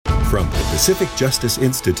From the Pacific Justice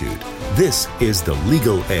Institute, this is The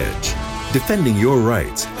Legal Edge, defending your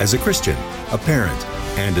rights as a Christian, a parent,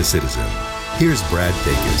 and a citizen. Here's Brad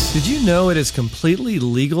Dacus. Did you know it is completely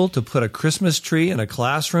legal to put a Christmas tree in a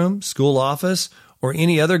classroom, school office, or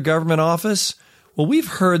any other government office? Well, we've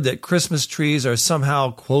heard that Christmas trees are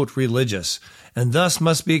somehow, quote, religious, and thus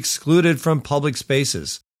must be excluded from public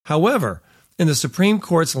spaces. However, in the Supreme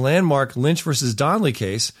Court's landmark Lynch v. Donnelly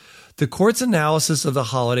case, the court's analysis of the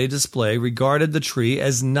holiday display regarded the tree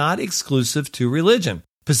as not exclusive to religion.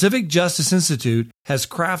 Pacific Justice Institute has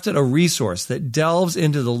crafted a resource that delves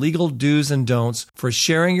into the legal do's and don'ts for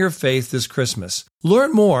sharing your faith this Christmas.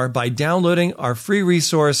 Learn more by downloading our free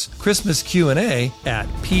resource, Christmas Q&A, at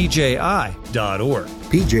pji.org.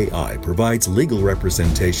 PJI provides legal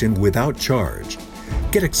representation without charge.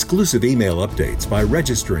 Get exclusive email updates by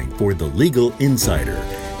registering for The Legal Insider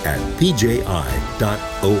at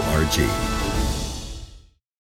pji.org.